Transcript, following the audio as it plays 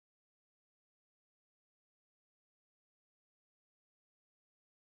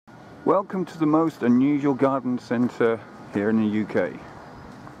Welcome to the most unusual garden centre here in the UK.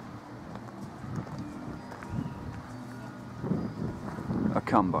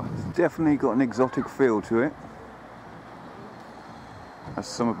 Akamba. It's definitely got an exotic feel to it, as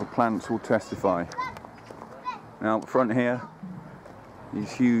some of the plants will testify. Now up front here,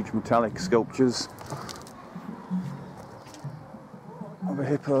 these huge metallic sculptures of a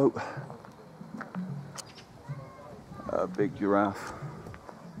hippo, a big giraffe,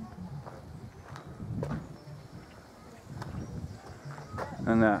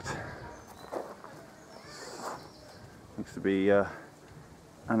 and that looks to be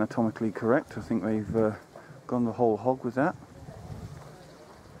anatomically correct. I think they've gone the whole hog with that.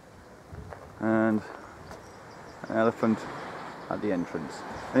 And an elephant at the entrance.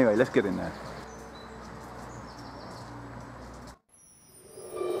 Anyway, let's get in there.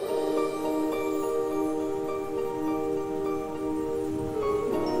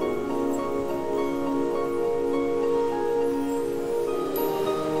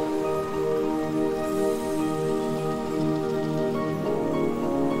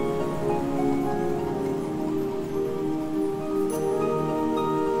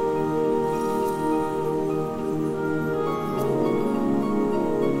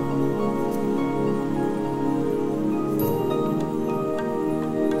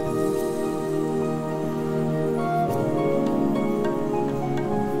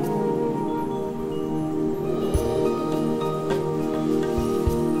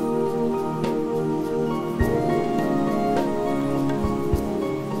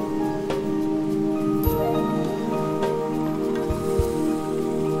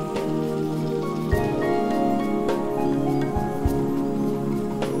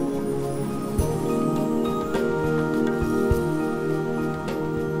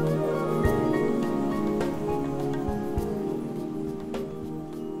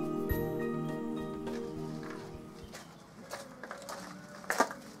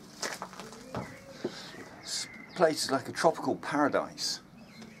 This place is like a tropical paradise.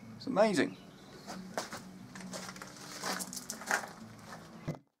 It's amazing.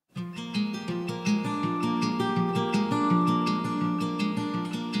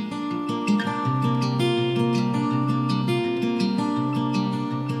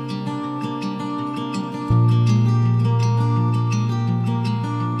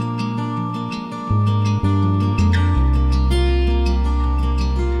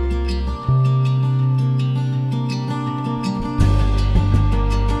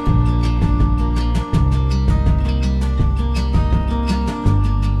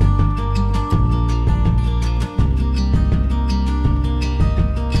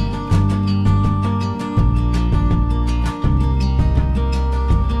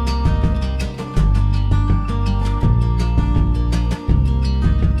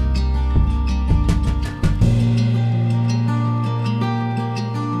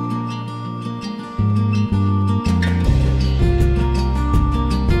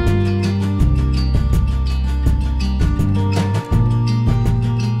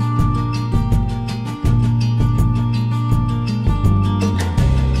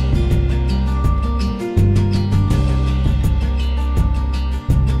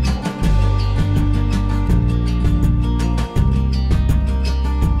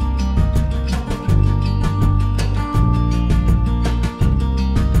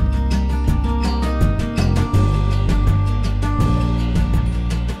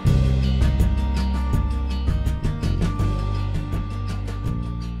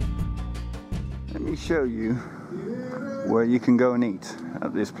 Let me show you where you can go and eat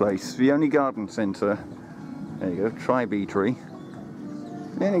at this place. The only garden centre, there you go, Tribe Eatery.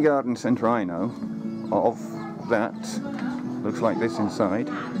 The only garden centre I know of that looks like this inside.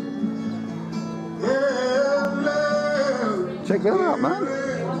 Check that out, man.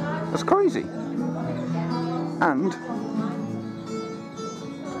 That's crazy. And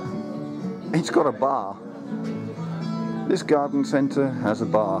it's got a bar. This garden centre has a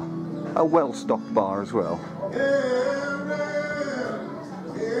bar. A well-stocked bar as well.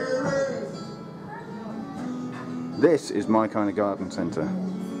 This is my kind of garden centre.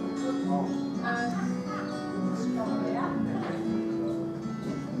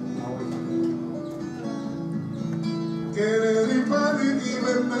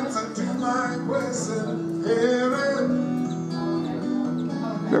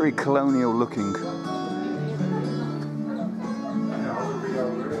 Very colonial looking.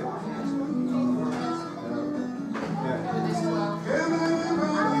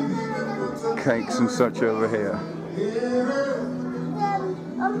 Cakes and such over here.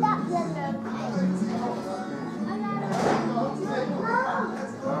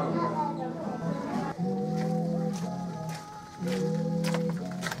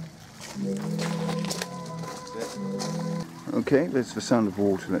 Okay, there's the sound of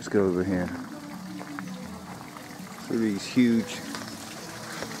water. Let's go over here. So these huge,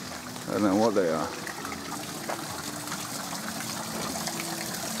 I don't know what they are.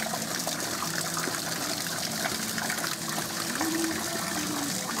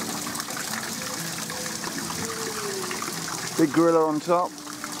 Big gorilla on top,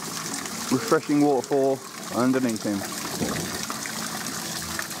 refreshing waterfall underneath him.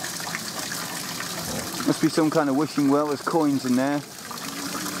 Must be some kind of wishing well, there's coins in there.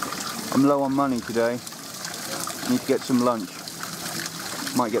 I'm low on money today. Need to get some lunch.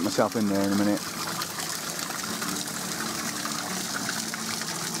 Might get myself in there in a minute.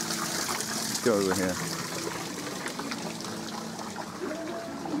 Let's go over here.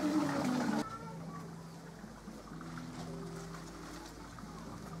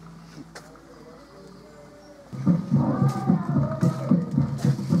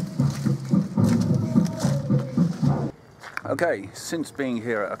 Okay, since being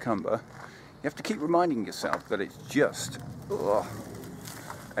here at Akamba, you have to keep reminding yourself that it's just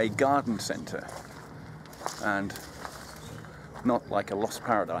a garden centre and not like a lost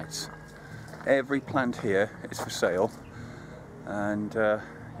paradise. Every plant here is for sale, and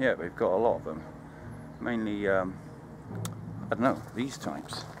yeah, we've got a lot of them. Mainly, I don't know, these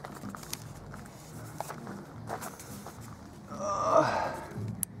types.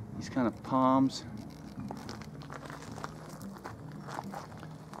 These kind of palms.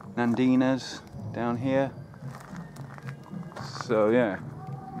 Nandinas down here. So yeah,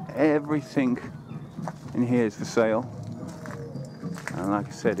 everything in here is for sale, and like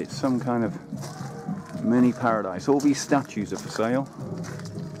I said, it's some kind of mini paradise. All these statues are for sale.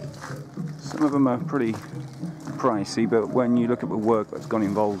 Some of them are pretty pricey, but when you look at the work that's gone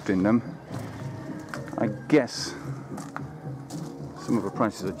involved in them, I guess some of the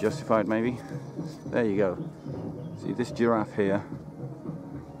prices are justified maybe. There you go. See this giraffe here,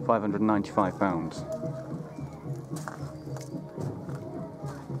 £595.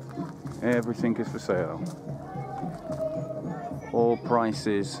 Everything is for sale. All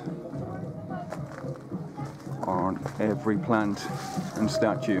prices on every plant and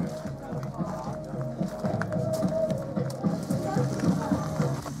statue.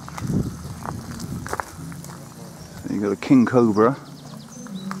 So you got a king cobra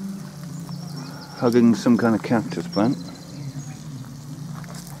hugging some kind of cactus plant.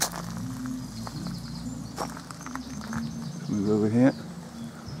 Move over here.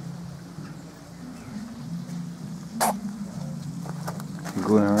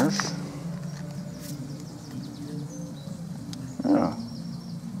 Iguanas. Oh.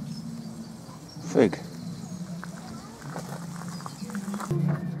 Fig.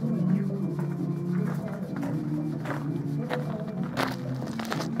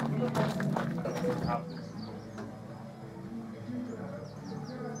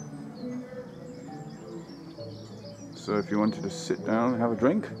 So if you wanted to sit down and have a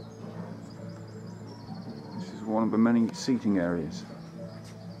drink, this is one of the many seating areas.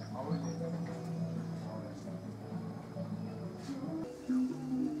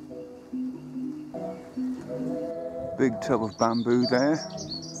 Big tub of bamboo there,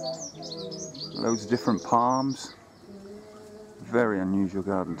 loads of different palms. Very unusual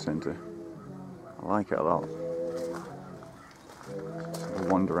garden centre. I like it a lot. Let's have a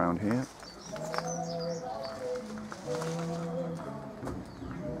wander around here.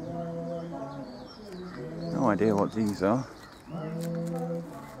 No idea what these are.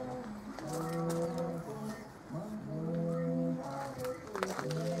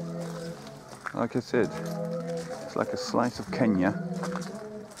 Like I said, it's like a slice of Kenya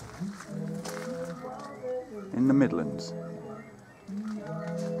in the Midlands.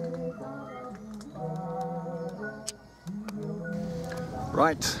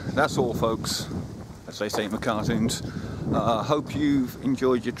 Right, that's all folks, as they say in the cartoons. Hope you've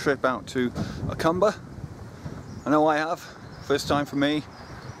enjoyed your trip out to Akamba. I know I have, first time for me.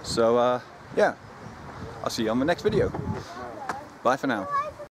 So yeah, I'll see you on the next video. Bye for now.